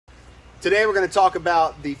Today we're going to talk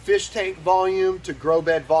about the fish tank volume to grow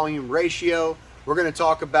bed volume ratio. We're going to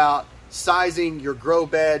talk about sizing your grow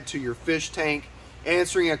bed to your fish tank,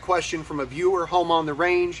 answering a question from a viewer, Home on the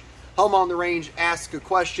Range. Home on the Range asks a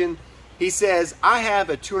question. He says, I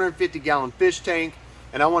have a 250 gallon fish tank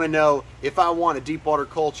and I want to know if I want a deep water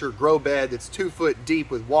culture grow bed that's 2 foot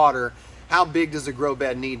deep with water, how big does a grow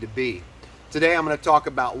bed need to be? Today I'm going to talk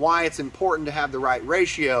about why it's important to have the right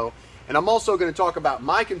ratio, and I'm also going to talk about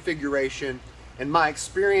my configuration and my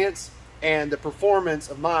experience and the performance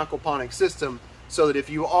of my aquaponics system, so that if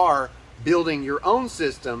you are building your own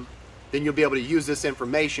system, then you'll be able to use this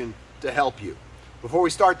information to help you. Before we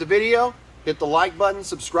start the video, hit the like button,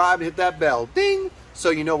 subscribe, and hit that bell, ding, so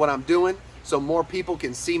you know what I'm doing, so more people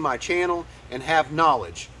can see my channel and have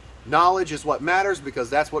knowledge. Knowledge is what matters, because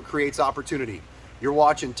that's what creates opportunity. You're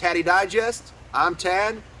watching Taddy Digest. I'm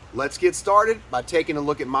Tad. Let's get started by taking a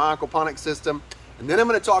look at my aquaponics system, and then I'm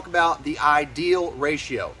going to talk about the ideal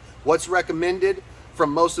ratio, what's recommended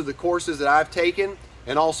from most of the courses that I've taken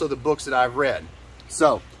and also the books that I've read.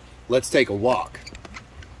 So let's take a walk.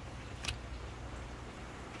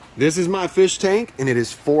 This is my fish tank and it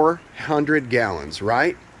is 400 gallons,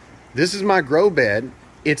 right? This is my grow bed.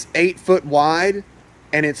 It's 8 foot wide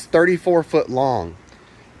and it's 34 foot long.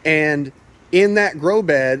 And in that grow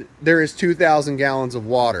bed, there is 2,000 gallons of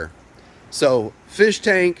water. So fish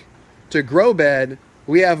tank to grow bed,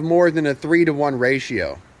 we have more than a 3-to-1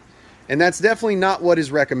 ratio. And that's definitely not what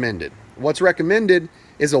is recommended. What's recommended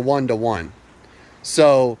is a 1-to-1.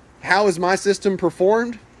 So how is my system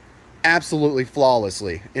performed? Absolutely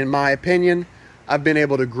flawlessly. In my opinion, I've been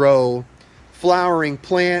able to grow flowering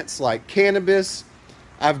plants like cannabis.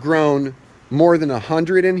 I've grown more than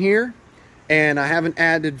 100 in here. And I haven't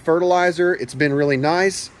added fertilizer. It's been really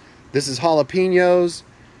nice. This is jalapenos,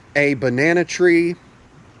 a banana tree,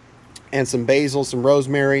 and some basil, some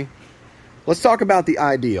rosemary. Let's talk about the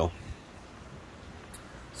ideal.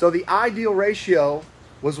 So the ideal ratio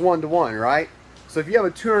was 1-to-1, right? So if you have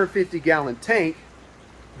a 250 gallon tank,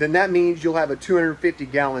 then that means you'll have a 250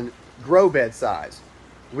 gallon grow bed size,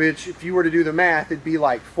 which if you were to do the math, it'd be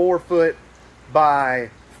like 4 foot by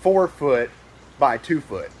 4 foot by 2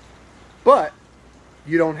 foot. But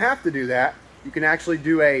you don't have to do that. You can actually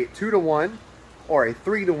do a 2-to-1 or a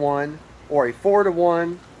 3-to-1 or a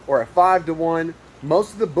 4-to-1 or a 5-to-1.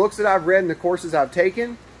 Most of the books that I've read and the courses I've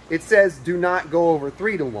taken, it says do not go over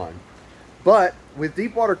 3-to-1. But with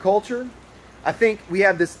deep water culture, I think we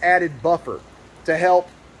have this added buffer to help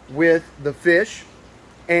with the fish.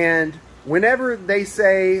 And whenever they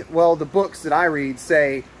say, well, the books that I read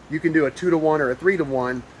say you can do a 2-to-1 or a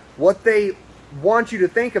 3-to-1, what they want you to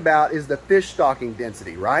think about is the fish stocking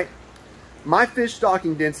density, right? My fish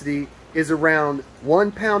stocking density is around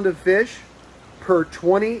 1 pound of fish per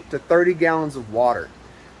 20 to 30 gallons of water.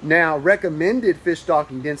 Now, recommended fish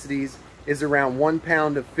stocking densities is around 1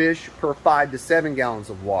 pound of fish per 5 to 7 gallons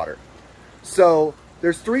of water. So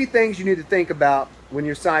there's 3 things you need to think about when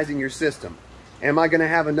you're sizing your system. Am I going to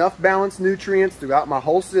have enough balanced nutrients throughout my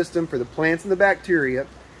whole system for the plants and the bacteria?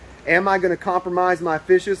 Am I going to compromise my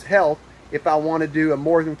fish's health if I want to do a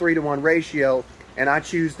more than 3-to-1 ratio and I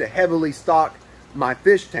choose to heavily stock my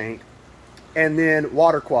fish tank? And then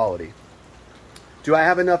water quality. Do I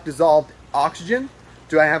have enough dissolved oxygen?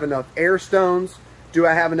 Do I have enough air stones? Do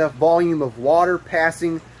I have enough volume of water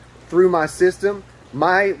passing through my system?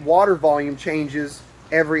 My water volume changes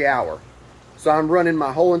every hour. So I'm running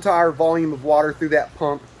my whole entire volume of water through that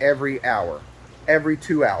pump every hour, every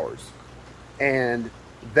 2 hours. And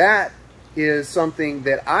that is something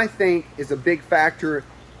that I think is a big factor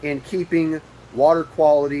in keeping water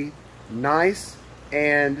quality nice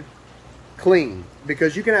and clean,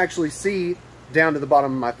 because you can actually see down to the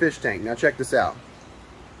bottom of my fish tank. Now check this out.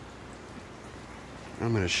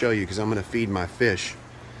 I'm going to show you because I'm going to feed my fish.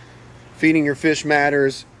 Feeding your fish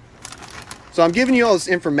matters. So I'm giving you all this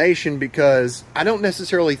information because I don't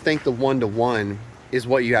necessarily think the 1-to-1 is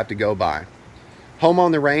what you have to go by. Home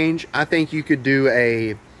on the Range, I think you could do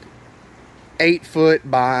a 8 foot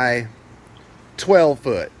by 12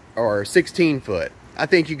 foot or 16 foot. I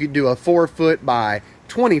think you could do a 4 foot by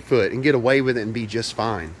 20 foot and get away with it and be just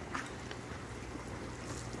fine.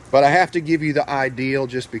 But I have to give you the ideal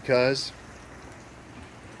just because.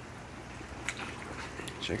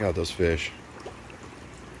 Check out those fish.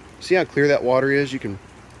 See how clear that water is? You can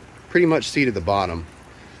pretty much see to the bottom.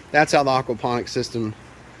 That's how the aquaponics system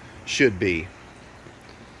should be.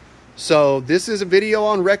 So this is a video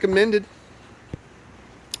on recommended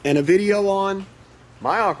and a video on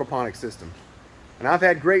my aquaponics system. And I've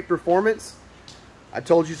had great performance. I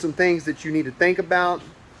told you some things that you need to think about.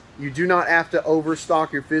 You do not have to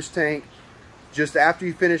overstock your fish tank. just after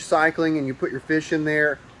you finish cycling and you put your fish in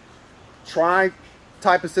there, try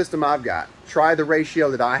type of system I've got. Try the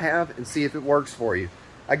ratio that I have and see if it works for you.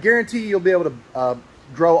 I guarantee you'll be able to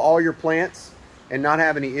grow all your plants and not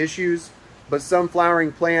have any issues, but some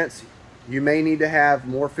flowering plants, you may need to have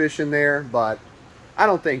more fish in there, but I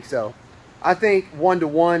don't think so. I think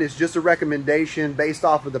 1-to-1 is just a recommendation based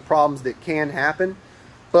off of the problems that can happen,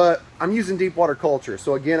 but I'm using deep water culture.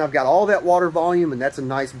 So again, I've got all that water volume, and that's a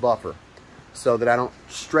nice buffer so that I don't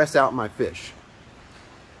stress out my fish.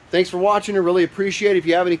 Thanks for watching. I really appreciate it. If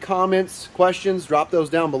you have any comments, questions, drop those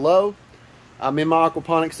down below. I'm in my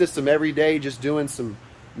aquaponics system every day just doing some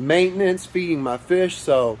maintenance, feeding my fish.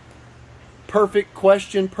 So perfect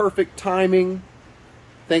question, perfect timing.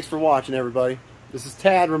 Thanks for watching, everybody. This is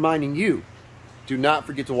Tad reminding you, do not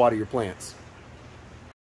forget to water your plants.